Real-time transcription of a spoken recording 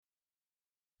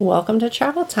Welcome to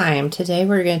Travel Time. Today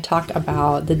we're going to talk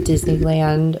about the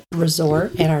Disneyland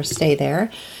Resort and our stay there.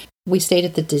 We stayed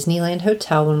at the Disneyland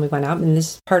Hotel when we went out, and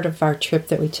this is part of our trip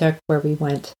that we took where we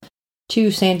went to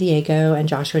San Diego and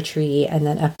Joshua Tree and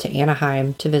then up to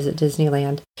Anaheim to visit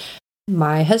Disneyland.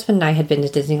 My husband and I had been to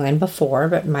Disneyland before,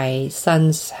 but my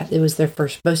sons, it was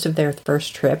most of their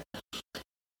first trip.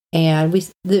 And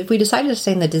we decided to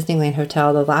stay in the Disneyland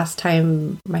Hotel the last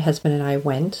time my husband and I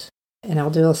went. And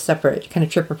I'll do a separate kind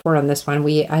of trip report on this one.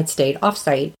 I'd stayed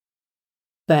offsite,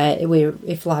 but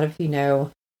if a lot of you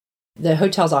know, the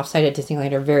hotels offsite at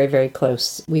Disneyland are very, very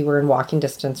close. We were in walking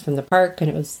distance from the park, and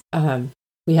it was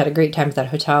we had a great time at that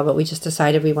hotel. But we just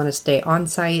decided we want to stay on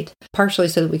site, partially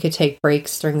so that we could take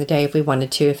breaks during the day if we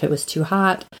wanted to, if it was too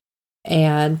hot,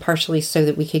 and partially so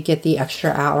that we could get the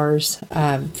extra hours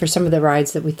for some of the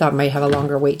rides that we thought might have a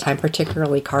longer wait time,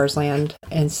 particularly Cars Land.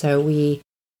 And so we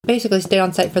basically stayed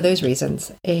on site for those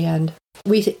reasons. And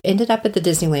we ended up at the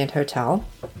Disneyland Hotel.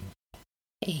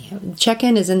 And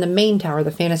check-in is in the main tower, the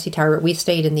Fantasy Tower. We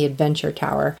stayed in the Adventure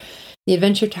Tower. The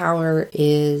Adventure Tower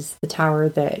is the tower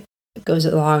that goes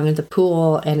along the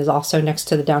pool and is also next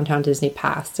to the Downtown Disney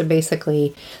Pass. So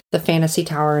basically, the Fantasy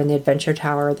Tower and the Adventure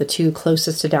Tower are the two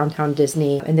closest to Downtown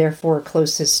Disney, and therefore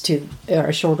closest to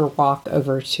a shorter walk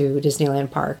over to Disneyland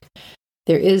Park.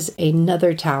 There is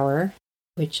another tower,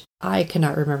 which I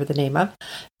cannot remember the name of,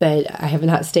 but I have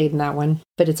not stayed in that one.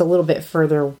 But it's a little bit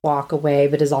further walk away,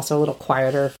 but is also a little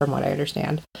quieter from what I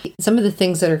understand. Some of the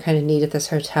things that are kind of neat at this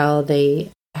hotel,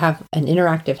 they have an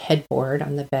interactive headboard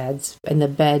on the beds, and the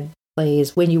bed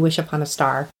plays When You Wish Upon a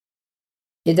Star.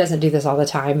 It doesn't do this all the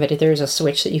time, but there's a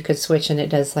switch that you could switch, and it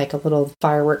does like a little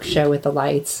fireworks show with the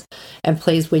lights and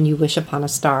plays When You Wish Upon a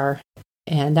Star.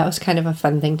 And that was kind of a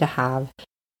fun thing to have.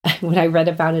 When I read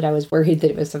about it, I was worried that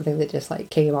it was something that just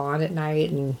like came on at night,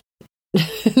 and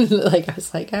I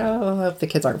was like, oh, I hope the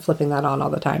kids aren't flipping that on all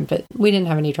the time, but we didn't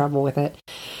have any trouble with it.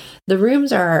 The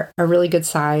rooms are a really good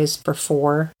size for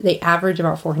four. They average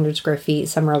about 400 square feet.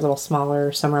 Some are a little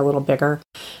smaller, some are a little bigger,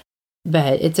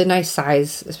 but it's a nice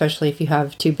size, especially if you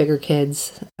have two bigger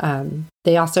kids.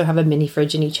 They also have a mini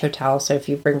fridge in each hotel, so if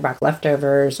you bring back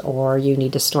leftovers or you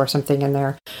need to store something in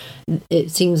there, it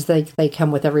seems like they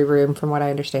come with every room from what I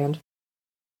understand.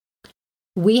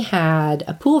 We had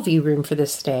a pool view room for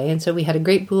this stay, and so we had a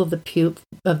great view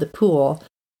of the pool,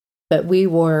 but we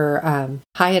were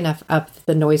high enough up that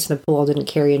the noise in the pool didn't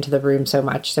carry into the room so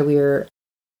much, so we were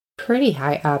pretty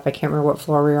high up. I can't remember what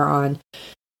floor we were on.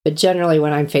 But generally,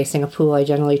 when I'm facing a pool, I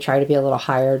generally try to be a little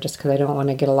higher just because I don't want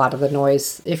to get a lot of the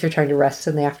noise if you're trying to rest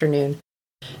in the afternoon.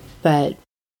 But,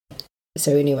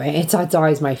 so anyway, it's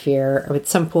always my fear. With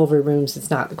some pool rooms, it's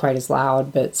not quite as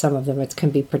loud, but some of them it can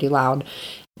be pretty loud.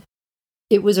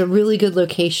 It was a really good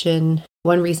location.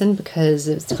 One reason, because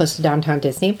it's close to Downtown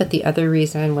Disney, but the other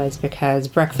reason was because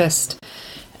breakfast.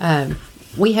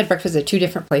 We had breakfast at two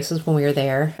different places when we were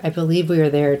there. I believe we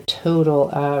were there a total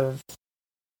of,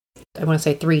 I want to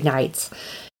say 3 nights.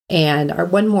 And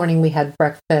one morning we had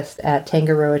breakfast at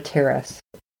Tangaroa Terrace.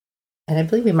 And I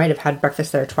believe we might have had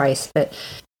breakfast there twice, but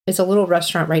it's a little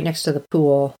restaurant right next to the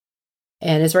pool.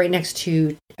 And it's right next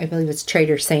to, I believe it's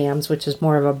Trader Sam's, which is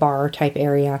more of a bar type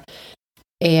area.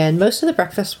 And most of the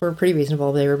breakfasts were pretty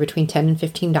reasonable. They were between $10 and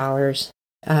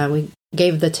 $15. We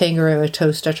gave the Tangaroa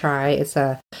toast a try. It's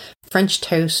a French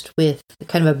toast with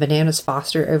kind of a bananas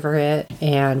foster over it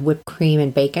and whipped cream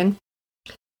and bacon.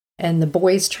 And the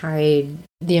boys tried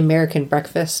the American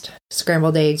breakfast,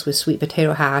 scrambled eggs with sweet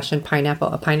potato hash and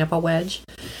a pineapple wedge.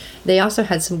 They also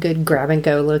had some good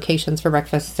grab-and-go locations for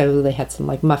breakfast, so they had some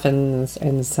like muffins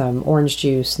and some orange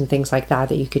juice and things like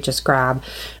that you could just grab.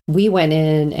 We went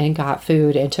in and got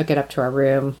food and took it up to our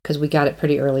room because we got it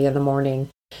pretty early in the morning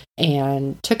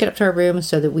and took it up to our room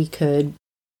so that we could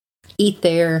eat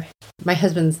there. My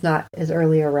husband's not as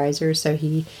early a riser, so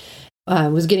he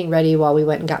was getting ready while we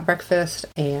went and got breakfast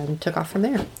and took off from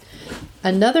there.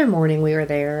 Another morning we were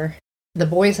there, the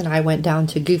boys and I went down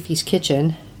to Goofy's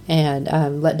Kitchen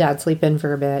and let Dad sleep in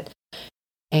for a bit.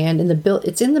 And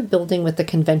it's in the building with the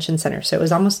convention center, so it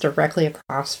was almost directly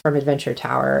across from Adventure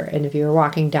Tower. And if you were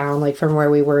walking down, like from where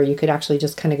we were, you could actually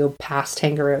just kind of go past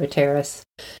Tangaroa Terrace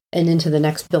and into the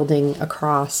next building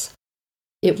across.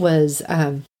 It was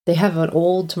they have an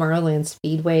old Tomorrowland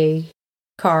Speedway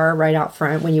car right out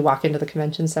front when you walk into the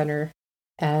convention center,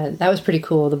 and that was pretty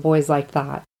cool. The boys liked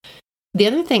that. The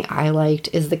other thing I liked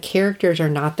is the characters are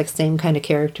not the same kind of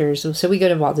characters. So we go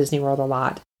to Walt Disney World a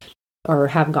lot, or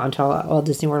have gone to Walt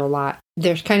Disney World a lot.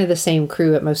 There's kind of the same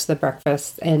crew at most of the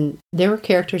breakfasts, and there were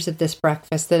characters at this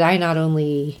breakfast that I not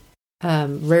only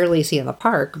rarely see in the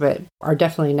park, but are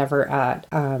definitely never at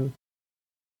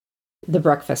the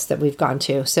breakfast that we've gone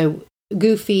to. So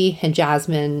Goofy and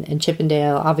Jasmine and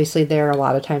Chippendale, obviously they're a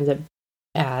lot of times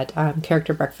at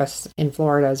character breakfasts in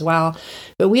Florida as well.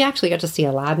 But we actually got to see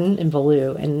Aladdin and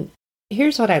Baloo. And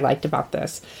here's what I liked about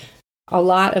this. A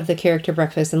lot of the character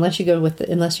breakfast, unless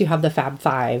you have the Fab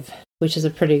Five, which is a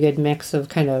pretty good mix of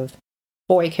kind of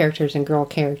boy characters and girl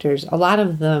characters, a lot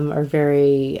of them are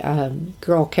very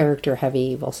girl character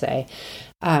heavy, we'll say.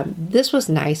 This was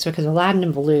nice because Aladdin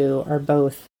and Baloo are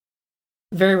both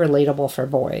very relatable for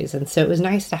boys. And so it was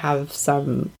nice to have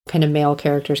some kind of male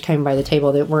characters coming by the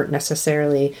table that weren't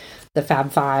necessarily the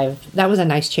Fab Five. That was a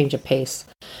nice change of pace.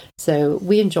 So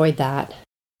we enjoyed that.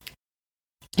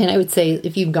 And I would say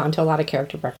if you've gone to a lot of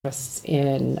character breakfasts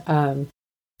in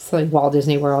like Walt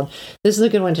Disney World, this is a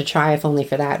good one to try, if only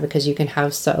for that, because you can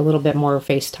have a little bit more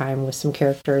FaceTime with some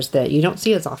characters that you don't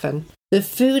see as often. The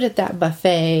food at that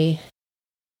buffet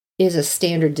is a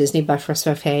standard Disney breakfast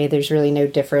buffet. There's really no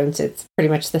difference. It's pretty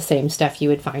much the same stuff you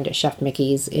would find at Chef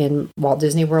Mickey's in Walt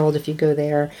Disney World if you go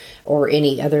there, or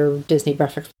any other Disney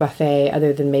breakfast buffet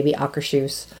other than maybe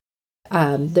Akershus.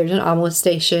 There's an omelet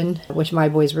station, which my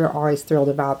boys were always thrilled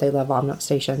about. They love omelet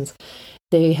stations.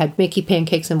 They had Mickey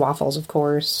pancakes and waffles, of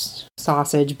course,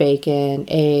 sausage, bacon,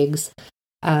 eggs.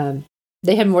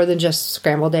 They had more than just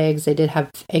scrambled eggs. They did have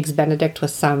eggs Benedict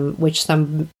with which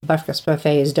some breakfast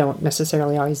buffets don't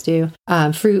necessarily always do.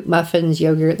 Fruit, muffins,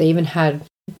 yogurt. They even had,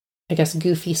 I guess,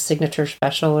 Goofy's signature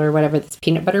special or whatever. That's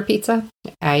peanut butter pizza.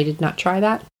 I did not try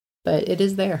that, but it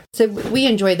is there. So we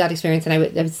enjoyed that experience, and I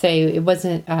would say it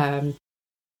wasn't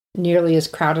nearly as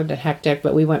crowded and hectic,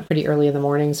 but we went pretty early in the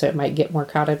morning, so it might get more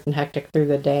crowded and hectic through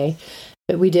the day.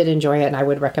 But we did enjoy it, and I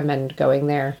would recommend going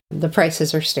there. The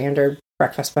prices are standard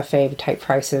breakfast buffet type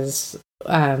prices,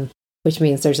 which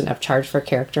means there's an upcharge for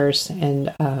characters.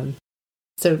 And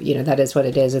so, that is what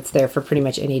it is. It's there for pretty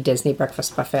much any Disney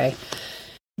breakfast buffet.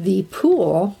 The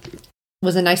pool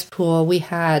was a nice pool.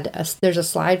 There's a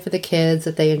slide for the kids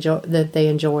that they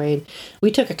enjoyed.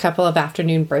 We took a couple of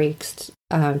afternoon breaks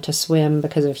to swim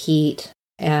because of heat,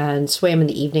 and swam in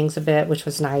the evenings a bit, which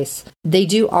was nice. They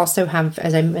do also have,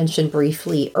 as I mentioned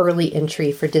briefly, early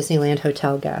entry for Disneyland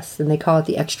hotel guests, and they call it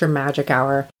the Extra Magic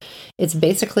Hour. It's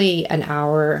basically an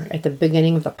hour at the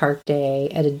beginning of the park day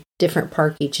at a different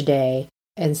park each day.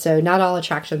 And so not all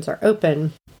attractions are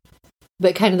open,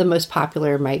 but kind of the most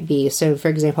popular might be. So, for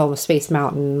example, Space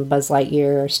Mountain, Buzz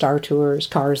Lightyear, Star Tours,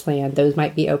 Cars Land, those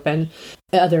might be open.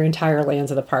 The other entire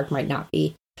lands of the park might not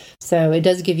be. So it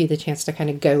does give you the chance to kind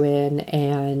of go in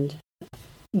and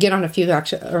get on a few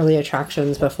early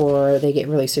attractions before they get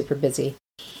really super busy.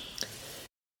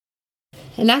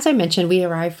 And as I mentioned, we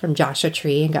arrived from Joshua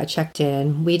Tree and got checked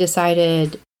in. We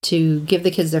decided to give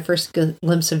the kids their first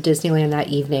glimpse of Disneyland that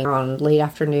evening on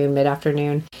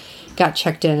mid-afternoon. Got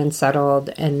checked in and settled,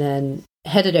 and then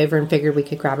headed over and figured we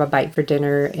could grab a bite for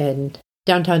dinner in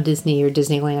downtown Disney or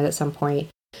Disneyland at some point.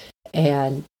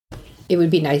 And it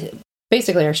would be nice.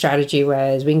 Basically, our strategy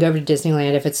was we can go over to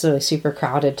Disneyland if it's really super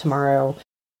crowded tomorrow.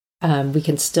 We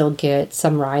can still get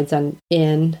some rides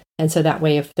in. And so that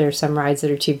way, if there's some rides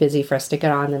that are too busy for us to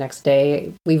get on the next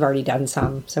day, we've already done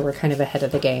some. So we're kind of ahead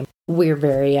of the game. We're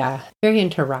very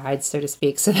into rides, so to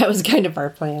speak. So that was kind of our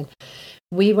plan.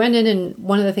 We went in, and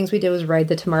one of the things we did was ride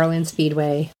the Tomorrowland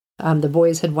Speedway. The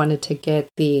boys had wanted to get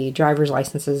the driver's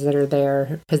licenses that are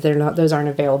there because those aren't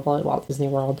available at Walt Disney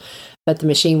World, but the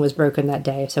machine was broken that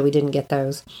day, so we didn't get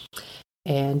those.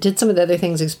 And did some of the other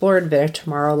things, explored a bit of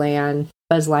Tomorrowland,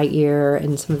 Buzz Lightyear,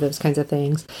 and some of those kinds of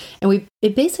things. And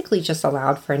it basically just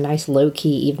allowed for a nice low-key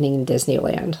evening in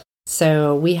Disneyland.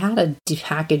 So we had a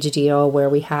package deal where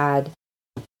we had,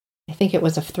 I think it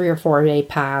was a 3 or 4 day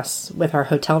pass with our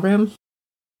hotel room.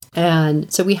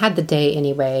 And so we had the day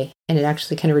anyway, and it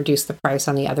actually kind of reduced the price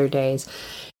on the other days.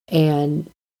 And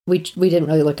we didn't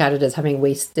really look at it as having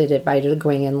wasted it by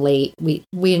going in late. We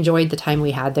enjoyed the time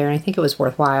we had there, and I think it was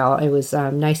worthwhile. It was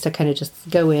nice to kind of just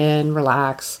go in,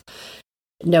 relax,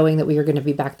 knowing that we were going to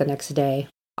be back the next day.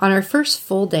 On our first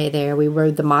full day there, we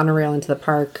rode the monorail into the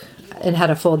park and had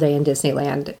a full day in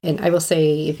Disneyland. And I will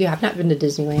say, if you have not been to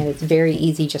Disneyland, it's very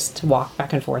easy just to walk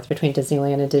back and forth between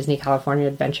Disneyland and Disney California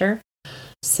Adventure.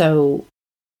 So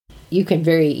you can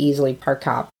very easily park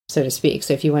hop, so to speak.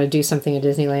 So if you want to do something at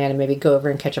Disneyland and maybe go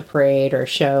over and catch a parade or a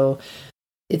show,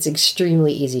 it's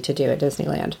extremely easy to do at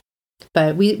Disneyland.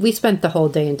 But we spent the whole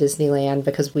day in Disneyland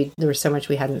because there was so much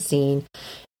we hadn't seen.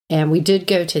 And we did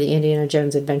go to the Indiana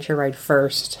Jones Adventure Ride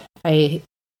first.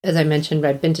 As I mentioned,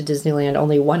 I'd been to Disneyland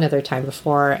only one other time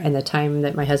before, and the time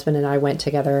that my husband and I went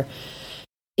together,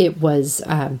 it was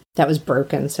that was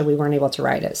broken, so we weren't able to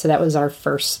ride it. So that was our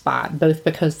first spot, both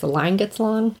because the line gets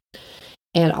long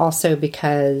and also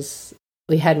because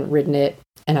we hadn't ridden it,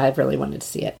 and I really wanted to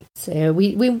see it. So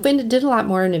we did a lot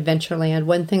more in Adventureland.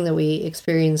 One thing that we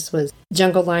experienced was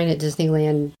Jungle Line at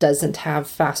Disneyland doesn't have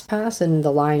Fast Pass, and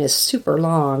the line is super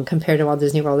long compared to Walt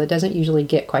Disney World. It doesn't usually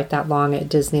get quite that long at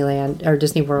Disneyland or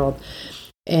Disney World,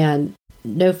 and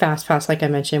no Fast Pass, like I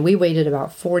mentioned. We waited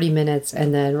about 40 minutes,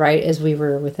 and then right as we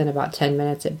were within about 10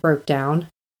 minutes, it broke down.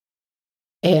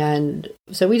 And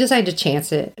so we decided to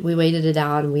chance it. We waited it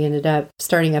out, and we ended up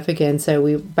starting up again.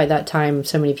 So by that time,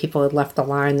 so many people had left the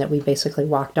line that we basically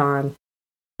walked on.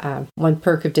 One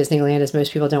perk of Disneyland is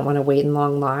most people don't want to wait in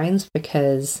long lines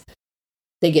because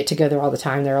they get to go there all the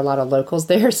time. There are a lot of locals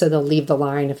there, so they'll leave the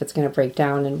line if it's going to break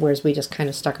down, and whereas we just kind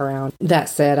of stuck around. That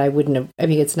said,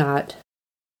 it's not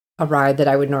a ride that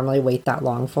I would normally wait that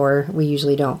long for. We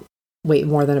usually don't wait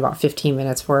more than about 15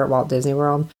 minutes for it at Walt Disney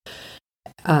World.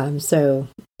 So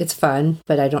it's fun,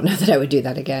 but I don't know that I would do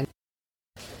that again.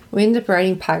 We ended up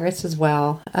riding Pirates as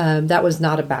well. That was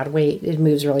not a bad wait. It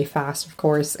moves really fast, of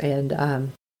course,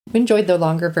 and we enjoyed the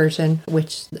longer version,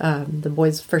 which the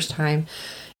boys' first time.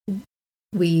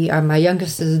 My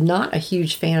youngest is not a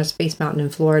huge fan of Space Mountain in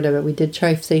Florida, but we did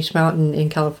try Space Mountain in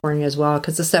California as well,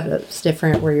 because the setup's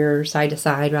different where you're side to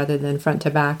side rather than front to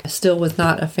back. Still was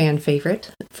not a fan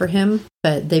favorite for him,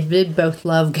 but they did both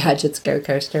love Gadget's Go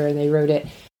Coaster, and they rode it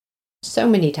so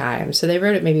many times. So they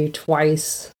rode it maybe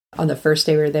twice on the first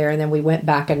day we were there, and then we went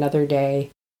back another day,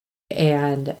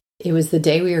 and it was the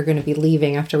day we were going to be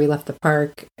leaving after we left the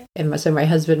park. And so my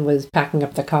husband was packing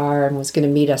up the car and was going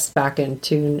to meet us back in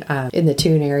the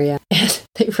Toon area.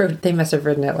 And they must have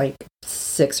ridden it like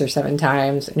 6 or 7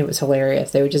 times, and it was hilarious.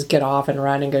 They would just get off and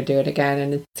run and go do it again.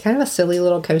 And it's kind of a silly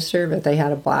little coaster, but they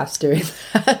had a blast doing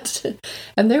that.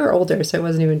 And they were older, so it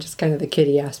wasn't even just kind of the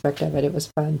kiddie aspect of it. It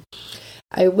was fun.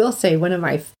 I will say one of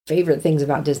my favorite things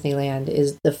about Disneyland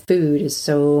is the food is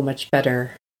so much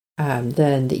better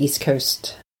than the East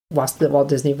Coast the Walt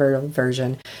Disney World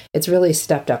version. It's really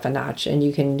stepped up a notch, and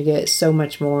you can get so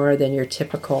much more than your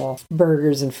typical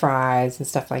burgers and fries and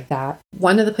stuff like that.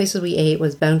 One of the places we ate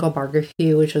was Bengal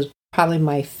Barbecue, which was probably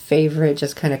my favorite,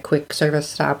 just kind of quick service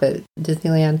stop at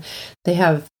Disneyland. They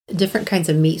have different kinds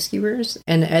of meat skewers,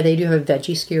 and they do have a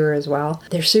veggie skewer as well.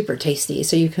 They're super tasty,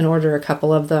 so you can order a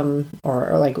couple of them,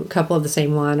 or like a couple of the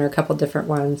same one, or a couple different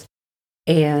ones.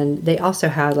 And they also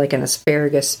had like an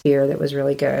asparagus spear that was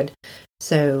really good.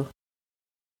 So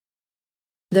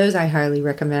those I highly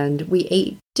recommend. We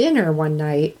ate dinner one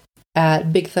night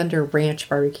at Big Thunder Ranch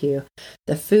Barbecue.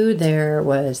 The food there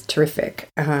was terrific.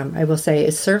 I will say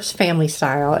it serves family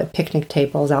style at picnic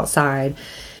tables outside,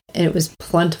 and it was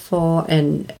plentiful,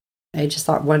 and I just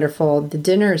thought wonderful. The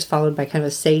dinner is followed by kind of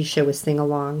a stage show with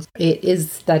sing-alongs.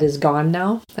 That is gone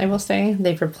now, I will say.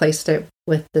 They've replaced it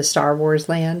with the Star Wars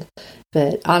land.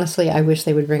 But honestly, I wish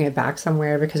they would bring it back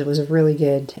somewhere, because it was a really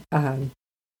good,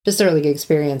 just a really good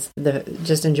experience.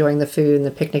 Just enjoying the food and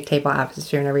the picnic table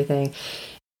atmosphere and everything.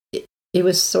 It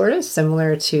was sort of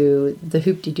similar to the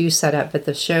Hoop-de-Doo setup, but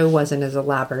the show wasn't as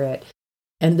elaborate.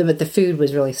 But the food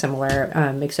was really similar,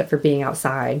 except for being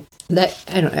outside.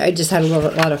 I just had a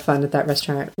lot of fun at that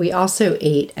restaurant. We also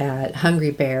ate at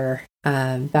Hungry Bear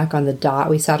back on the dock.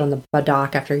 We sat on the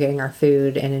dock after getting our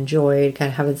food and enjoyed kind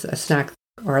of having a snack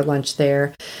or a lunch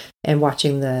there and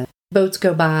watching the boats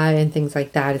go by and things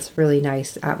like that. It's a really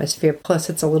nice atmosphere. Plus,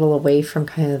 it's a little away from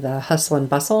kind of the hustle and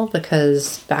bustle,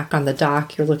 because back on the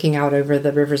dock, you're looking out over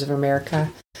the rivers of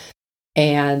America.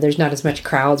 And there's not as much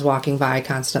crowds walking by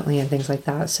constantly and things like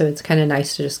that. So it's kind of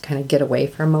nice to just kind of get away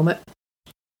for a moment.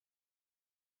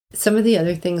 Some of the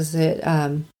other things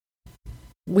that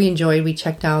we enjoyed, we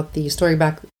checked out the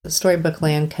Storybook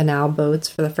Land canal boats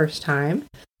for the first time.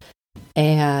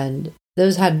 And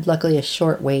those had luckily a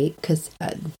short wait, because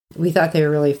we thought they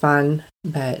were really fun,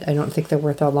 but I don't think they're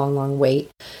worth a long, long wait.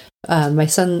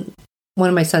 One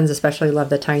of my sons especially loved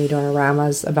the tiny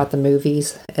dioramas about the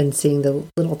movies and seeing the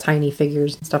little tiny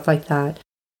figures and stuff like that.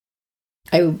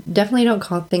 I definitely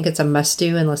don't think it's a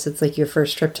must-do unless it's like your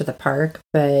first trip to the park,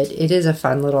 but it is a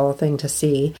fun little thing to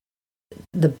see.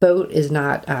 The boat is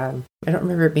not, I don't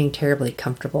remember it being terribly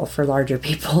comfortable for larger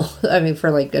people. I mean,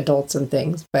 for like adults and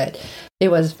things, but it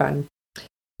was fun.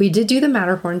 We did do the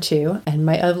Matterhorn too, and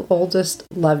my oldest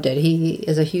loved it. He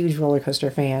is a huge roller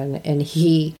coaster fan, and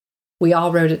we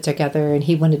all rode it together, and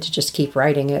he wanted to just keep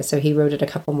riding it. So he rode it a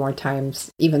couple more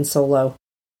times, even solo,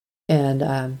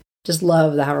 and just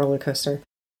love that roller coaster.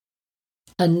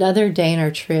 Another day in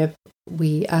our trip,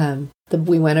 we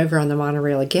went over on the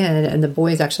monorail again, and the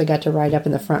boys actually got to ride up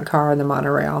in the front car on the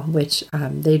monorail, which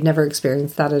they'd never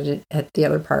experienced that at the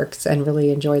other parks, and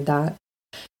really enjoyed that.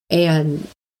 And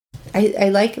I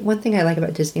like, one thing I like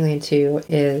about Disneyland too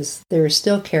is there are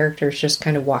still characters just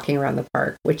kind of walking around the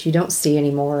park, which you don't see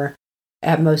anymore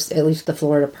at most, at least the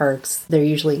Florida parks. They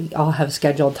usually all have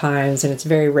scheduled times, and it's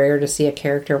very rare to see a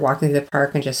character walking through the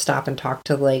park and just stop and talk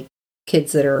to like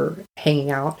kids that are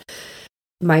hanging out.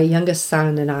 My youngest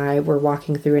son and I were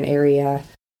walking through an area,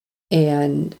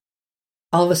 and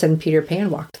all of a sudden Peter Pan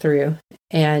walked through,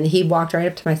 and he walked right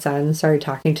up to my son, started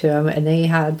talking to him, and they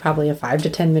had probably a 5 to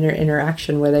 10 minute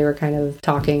interaction where they were kind of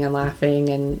talking and laughing,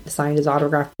 and signed his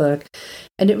autograph book.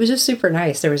 And it was just super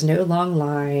nice. There was no long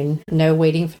line, no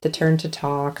waiting for the turn to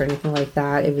talk or anything like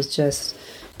that. It was just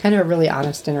kind of a really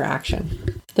honest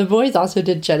interaction. The boys also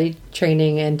did Jedi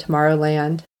training in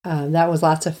Tomorrowland. That was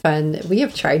lots of fun. We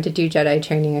have tried to do Jedi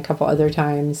training a couple other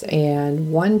times,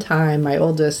 and one time my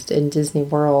oldest in Disney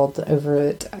World over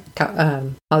at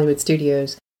Hollywood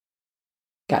Studios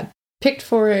got picked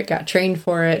for it, got trained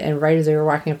for it, and right as they were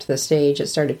walking up to the stage, it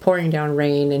started pouring down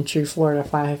rain in true Florida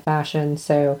fashion.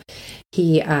 So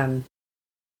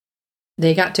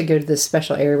they got to go to this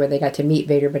special area where they got to meet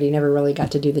Vader, but he never really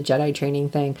got to do the Jedi training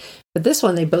thing. But this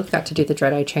one, they both got to do the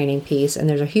Jedi training piece, and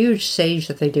there's a huge stage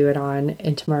that they do it on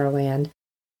in Tomorrowland.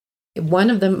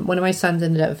 One of my sons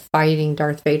ended up fighting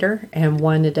Darth Vader, and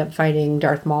one ended up fighting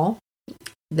Darth Maul.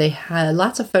 They had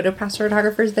lots of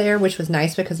photographers there, which was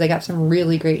nice because they got some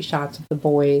really great shots of the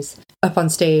boys up on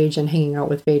stage and hanging out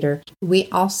with Vader. We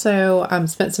also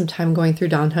spent some time going through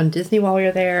Downtown Disney while we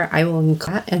were there. I will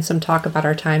include that and some talk about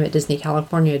our time at Disney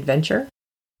California Adventure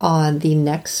on the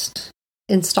next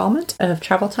installment of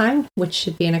Travel Time, which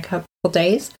should be in a couple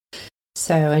days.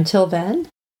 So until then,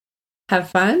 have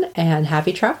fun and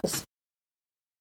happy travels.